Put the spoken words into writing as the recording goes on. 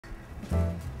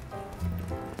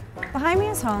Behind me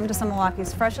is home to some of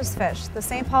Milwaukee's freshest fish, the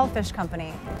St. Paul Fish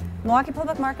Company, Milwaukee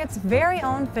Public Market's very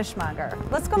own fishmonger.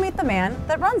 Let's go meet the man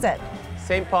that runs it.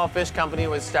 St. Paul Fish Company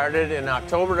was started in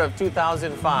October of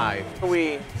 2005.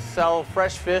 We sell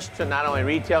fresh fish to not only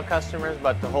retail customers,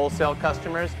 but to wholesale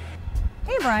customers.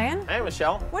 Hey, Brian. Hey,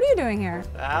 Michelle. What are you doing here?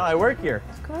 Well, I work here.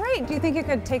 Great. Do you think you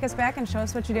could take us back and show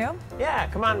us what you do? Yeah,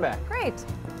 come on back. Great.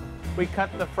 We cut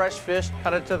the fresh fish,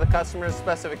 cut it to the customer's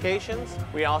specifications.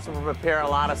 We also prepare a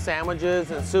lot of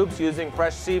sandwiches and soups using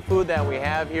fresh seafood that we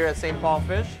have here at St. Paul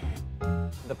Fish.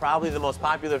 Probably the most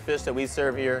popular fish that we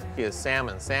serve here is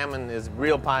salmon. Salmon is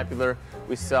real popular.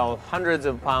 We sell hundreds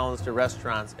of pounds to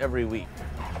restaurants every week.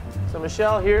 So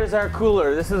Michelle, here's our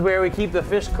cooler. This is where we keep the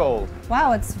fish cold.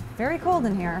 Wow, it's very cold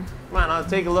in here. Come on, I'll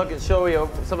take a look and show you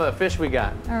some of the fish we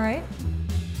got. All right.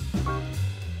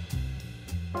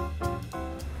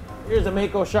 Here's a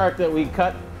mako shark that we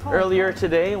cut earlier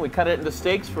today, and we cut it into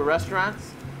steaks for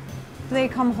restaurants. Do they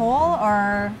come whole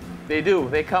or? They do.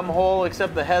 They come whole,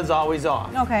 except the head's always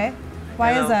off. Okay.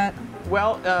 Why is that?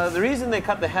 Well, the reason they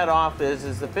cut the head off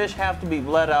is the fish have to be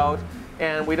bled out,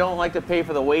 and we don't like to pay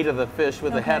for the weight of the fish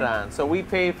with the head on. So we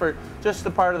pay for just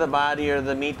the part of the body or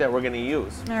the meat that we're going to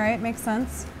use. All right, makes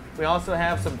sense. We also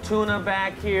have some tuna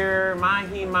back here,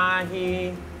 mahi-mahi.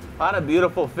 A lot of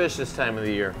beautiful fish this time of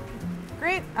the year.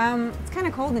 Great. It's kind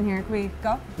of cold in here. Can we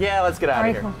go? Yeah, let's get out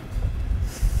of here. Cool.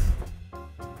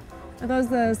 Are those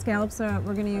the scallops that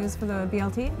we're going to use for the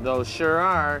BLT? Those sure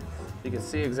are. You can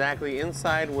see exactly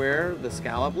inside where the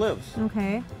scallop lives.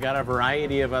 Okay. We've got a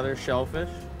variety of other shellfish.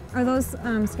 Are those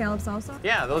scallops also?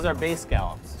 Yeah, those are bay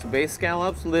scallops. So bay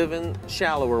scallops live in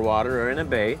shallower water or in a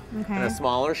bay, in a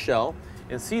smaller shell.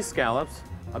 And sea scallops,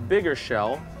 a bigger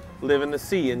shell, live in the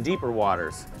sea in deeper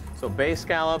waters. So bay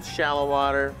scallops, shallow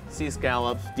water, sea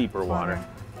scallops, deeper water.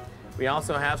 We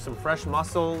also have some fresh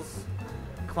mussels,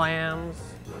 clams,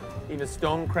 even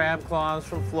stone crab claws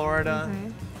from Florida.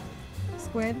 Okay.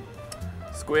 Squid.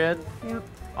 Squid. Yep.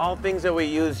 All things that we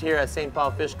use here at St.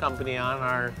 Paul Fish Company on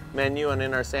our menu and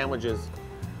in our sandwiches.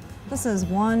 This is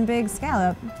one big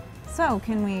scallop. So,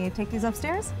 can we take these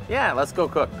upstairs? Yeah, let's go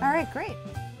cook. All right, great.